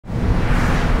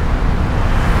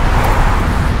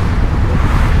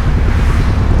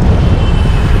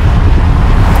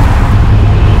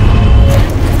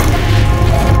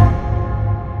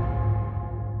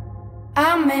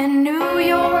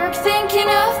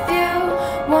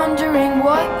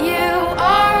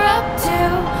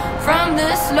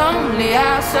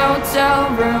ass hotel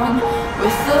room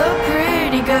with a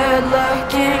pretty good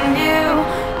looking view.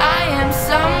 I am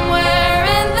somewhere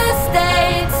in the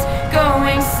States,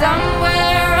 going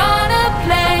somewhere on a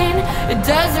plane. It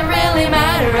doesn't really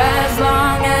matter as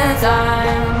long as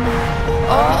I'm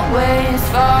always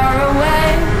far away,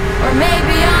 or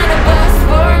maybe on a bus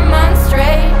for a month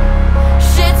straight.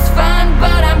 Shit's fun,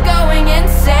 but I'm going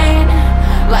insane,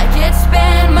 like it's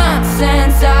been months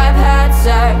since I've had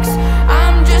sex.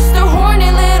 I'm just a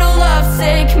horny little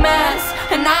lovesick mess,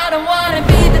 and I don't want